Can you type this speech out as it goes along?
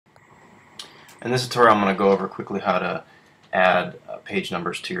In this tutorial, I'm going to go over quickly how to add page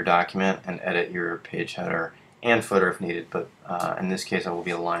numbers to your document and edit your page header and footer if needed, but in this case I will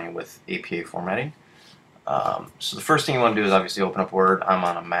be aligning with APA formatting. So the first thing you want to do is obviously open up Word. I'm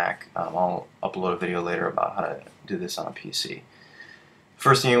on a Mac. I'll upload a video later about how to do this on a PC.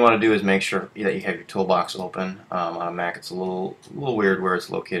 First thing you want to do is make sure that you have your toolbox open. On a Mac it's a little weird where it's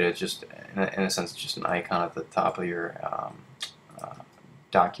located. It's just, in a sense, it's just an icon at the top of your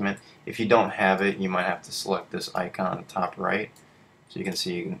document. If you don't have it, you might have to select this icon on the top right. So you can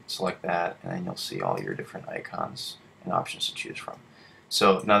see, you can select that, and then you'll see all your different icons and options to choose from.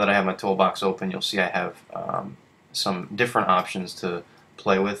 So now that I have my toolbox open, you'll see I have some different options to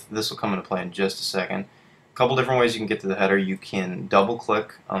play with. This will come into play in just a second. A couple different ways you can get to the header. You can double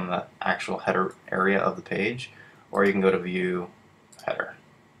click on the actual header area of the page, or you can go to View Header.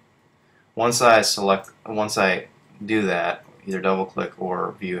 Once I do that, either double click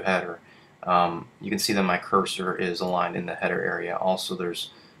or View Header, you can see that my cursor is aligned in the header area. Also,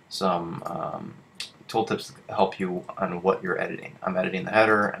 there's some tooltips to help you on what you're editing. I'm editing the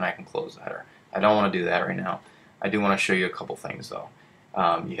header, and I can close the header. I don't want to do that right now. I do want to show you a couple things though.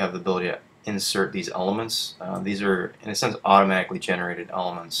 You have the ability to insert these elements. These are, in a sense, automatically generated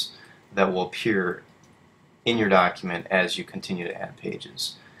elements that will appear in your document as you continue to add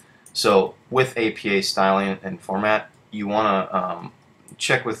pages. So with APA styling and format, you want to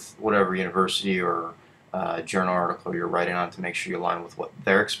check with whatever university or journal article you're writing on to make sure you align with what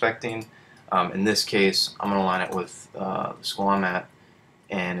they're expecting. In this case, I'm going to align it with the school I'm at,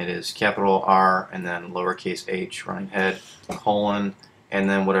 and it is capital R and then lowercase h, running head, colon, and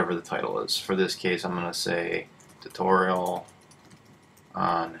then whatever the title is. For this case, I'm going to say tutorial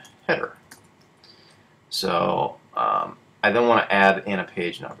on header. So I then want to add in a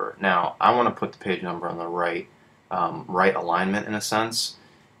page number. Now I want to put the page number on the right alignment, in a sense,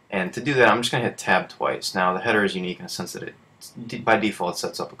 and to do that I'm just going to hit tab twice. Now the header is unique in a sense that it, by default, it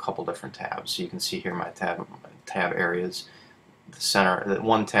sets up a couple different tabs. So you can see here my tab areas. The center,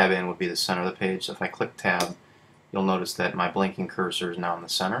 one tab in would be the center of the page. So if I click tab, you'll notice that my blinking cursor is now in the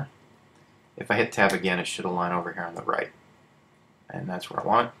center. If I hit tab again, it should align over here on the right, and that's where I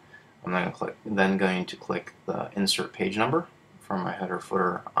want it. I'm then going to click the insert page number from my header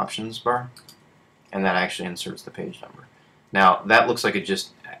footer options bar, and that actually inserts the page number. Now that looks like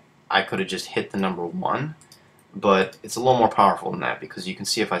I could have just hit the number 1, but it's a little more powerful than that, because you can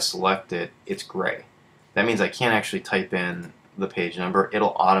see if I select it, it's gray. That means I can't actually type in the page number.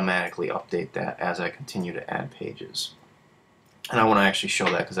 It'll automatically update that as I continue to add pages. And I want to actually show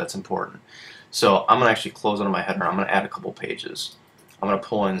that because that's important. So I'm going to actually close out of my header. I'm going to add a couple pages. I'm going to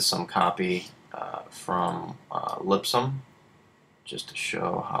pull in some copy from Lipsum just to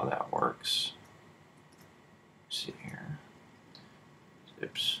show how that works. Let's see here.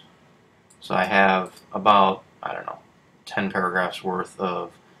 Oops. So I have about, I don't know, 10 paragraphs worth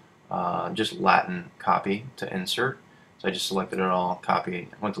of just Latin copy to insert. So I just selected it all, copied,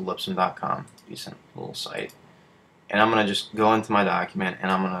 went to lipsum.com, decent little site. And I'm going to just go into my document and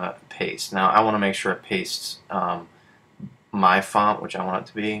I'm going to paste. Now I want to make sure it pastes my font, which I want it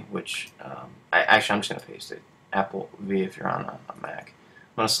to be, which I'm just going to paste it. Apple V if you're on a Mac.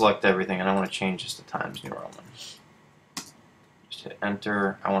 I'm going to select everything and I want to change this to Times New Roman. Just hit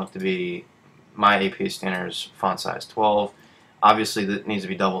enter. I want it to be my APA standards font size 12. Obviously that needs to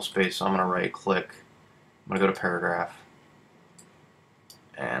be double spaced, so I'm going to right click. I'm going to go to paragraph,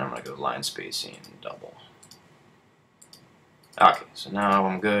 and I'm going to go line spacing double. Okay, so now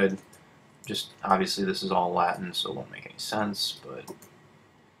I'm good. Just obviously this is all Latin, so it won't make any sense, but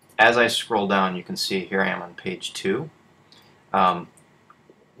as I scroll down you can see here I am on page 2.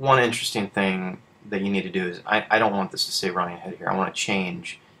 One interesting thing that you need to do is I don't want this to say running head here. I want to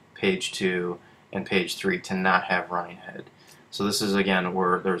change page 2 and page 3 to not have running head. So this is, again,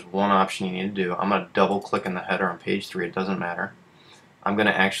 where there's one option you need to do. I'm going to double click in the header on page 3, it doesn't matter. I'm going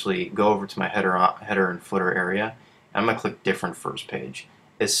to actually go over to my header and footer area, and I'm going to click different first page.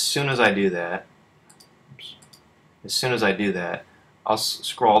 As soon as I do that, I'll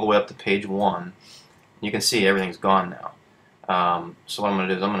scroll all the way up to page 1. You can see everything's gone now. So what I'm going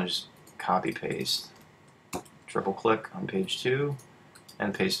to do is I'm going to just copy paste, triple click on page 2,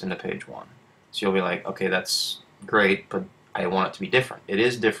 and paste into page 1. So you'll be like, okay, that's great, but I want it to be different. It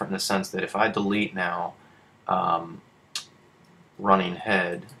is different in the sense that if I delete now running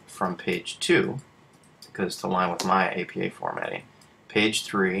head from page 2, because to align with my APA formatting, page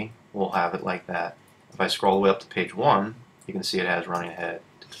 3 will have it like that. If I scroll all the way up to page 1, you can see it has running head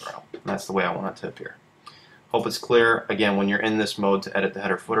tutorial. And that's the way I want it to appear. Hope it's clear. Again, when you're in this mode to edit the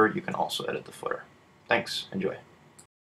header footer, you can also edit the footer. Thanks. Enjoy.